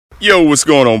Yo, what's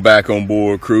going on back on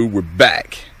board, crew? We're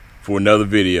back for another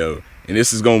video, and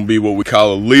this is going to be what we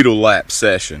call a leader lap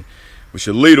session. With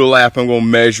your leader lap, I'm going to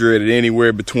measure it at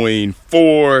anywhere between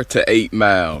 4 to 8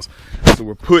 miles. So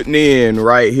we're putting in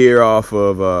right here off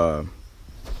of,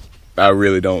 I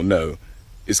really don't know.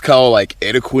 It's called like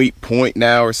Adequate Point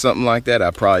now or something like that. I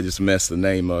probably just messed the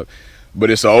name up. But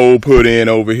it's an old put in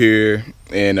over here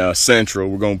in Central.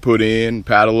 We're going to put in,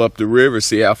 paddle up the river,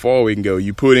 see how far we can go.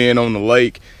 You put in on the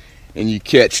lake, and you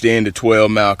catch the end of 12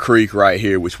 Mile Creek right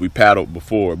here, which we paddled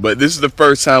before. But this is the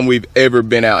first time we've ever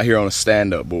been out here on a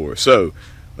stand-up board. So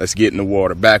let's get in the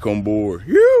water. Back on board.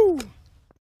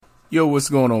 Yo, what's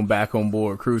going on back on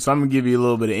board, crew? So I'm gonna give you a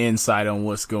little bit of insight on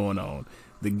what's going on.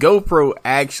 The GoPro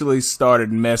actually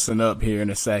started messing up here in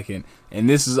a second, and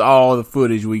this is all the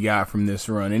footage we got from this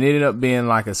run. It ended up being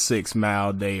like a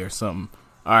 6-mile day or something.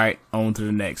 All right, on to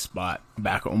the next spot.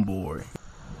 Back on board.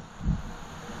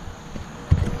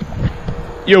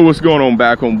 Yo, what's going on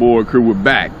back on board, crew? We're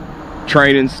back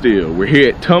training still. We're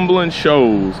here at Tumbling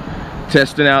Shoals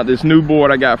testing out this new board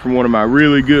I got from one of my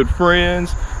really good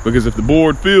friends, because if the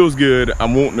board feels good,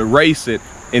 I'm wanting to race it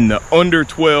in the under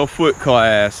 12 foot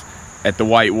class at the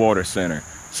Whitewater Center.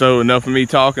 So enough of me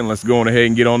talking, let's go on ahead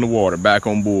and get on the water. Back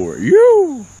on board.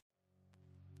 Yoo!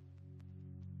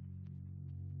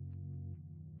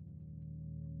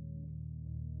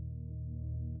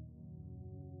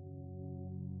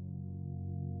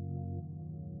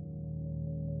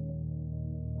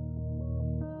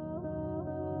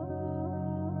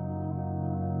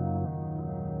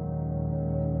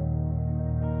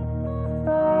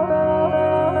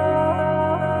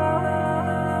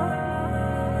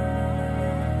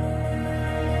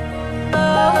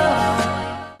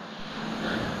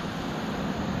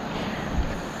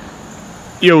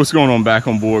 Yo, what's going on back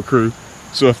on board, crew?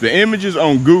 So if the images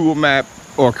on Google Map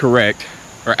are correct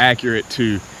or accurate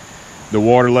to the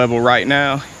water level right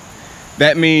now,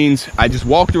 that means I just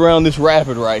walked around this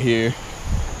rapid right here,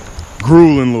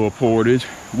 grueling little portage,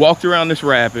 walked around this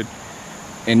rapid,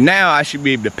 and now I should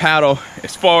be able to paddle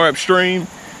as far upstream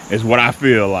as what I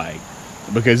feel like,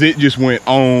 because it just went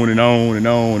on and on and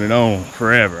on and on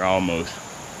forever almost.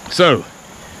 So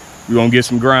we're gonna get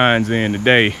some grinds in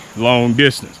today, long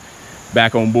distance.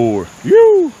 Back on board.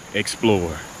 You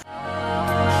explore.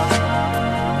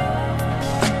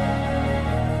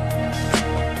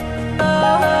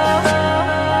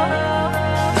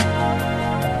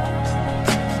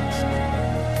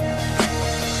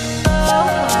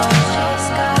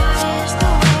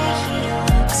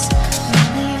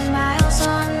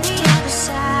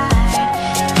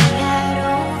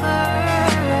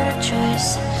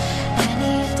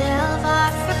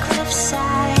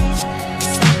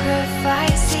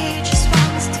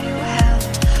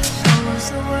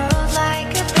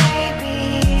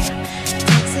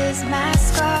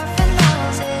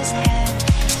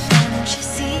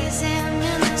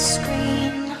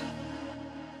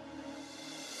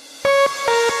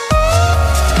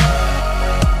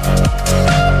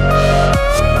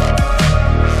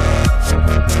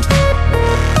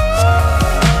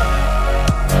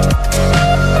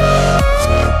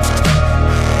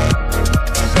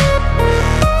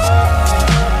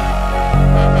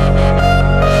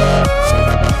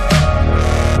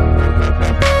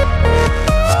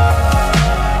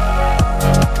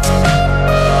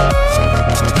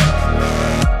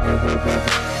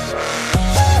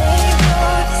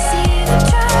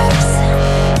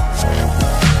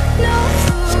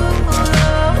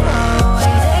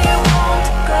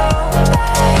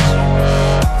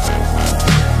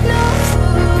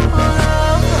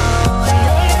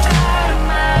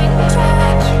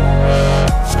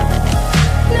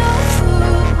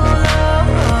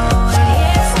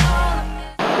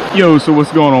 Yo, so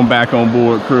what's going on back on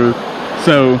board, crew?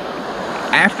 So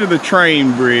after the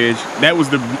train bridge, that was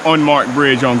the unmarked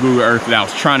bridge on Google Earth that I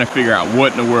was trying to figure out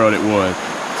what in the world it was.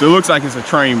 So it looks like it's a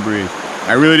train bridge.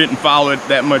 I really didn't follow it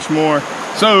that much more.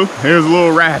 So here's a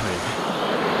little rapid.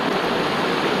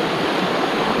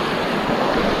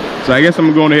 So I guess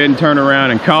I'm gonna go ahead and turn around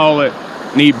and call it.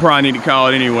 Probably need to call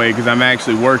it anyway, because I'm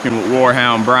actually working with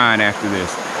Warhound Brian after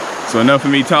this. So enough of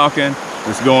me talking.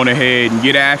 Let's go on ahead and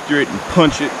get after it and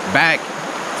punch it back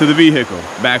to the vehicle.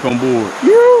 Back on board.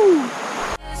 Woo!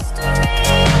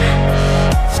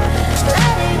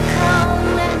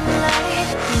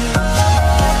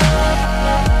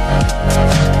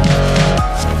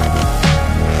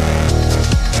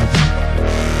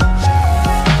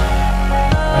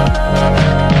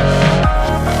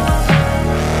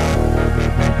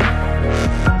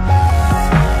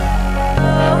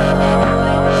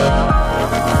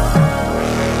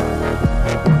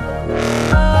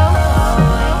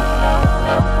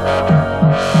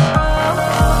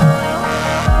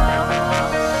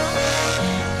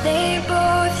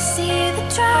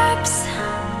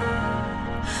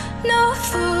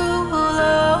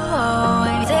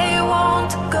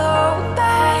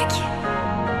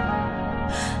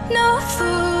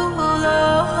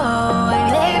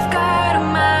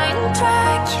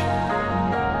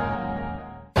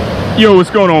 Yo,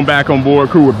 what's going on, Back on Board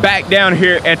crew? We're back down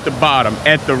here at the bottom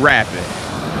at the rapid,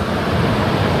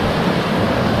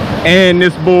 and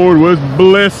this board was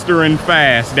blistering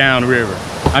fast downriver.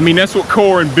 I mean, that's what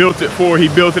Corin built it for. He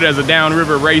built it as a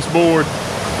downriver race board,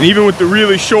 and even with the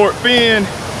really short fin,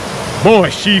 boy,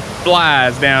 she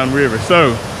flies downriver.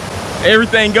 So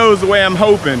everything goes the way I'm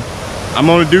hoping, I'm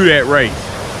gonna do that race.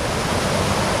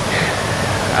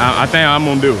 I think I'm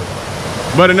gonna do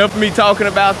it. But enough of me talking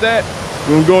about that.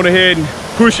 We're going ahead and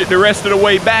push it the rest of the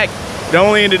way back. It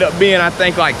only ended up being, I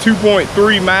think, like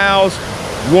 2.3 miles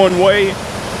one way.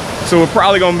 So we're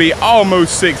probably gonna be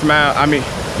almost 6 miles. I mean,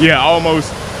 yeah,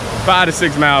 almost 5 to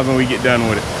 6 miles when we get done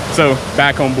with it. So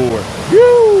back on board.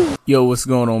 Woo! Yo, what's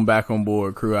going on, Back on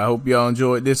Board crew? I hope y'all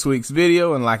enjoyed this week's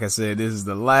video. And like I said, this is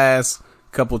the last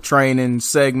couple training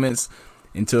segments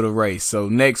until the race. So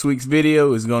next week's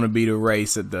video is going to be the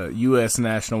race at the US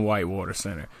National Whitewater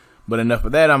Center. But enough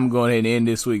of that. I'm going ahead and end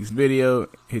this week's video,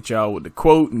 hit y'all with the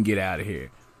quote, and get out of here.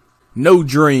 No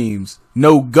dreams,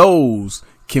 no goals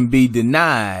can be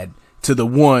denied to the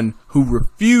one who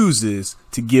refuses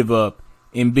to give up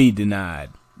and be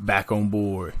denied. Back on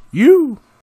board. You.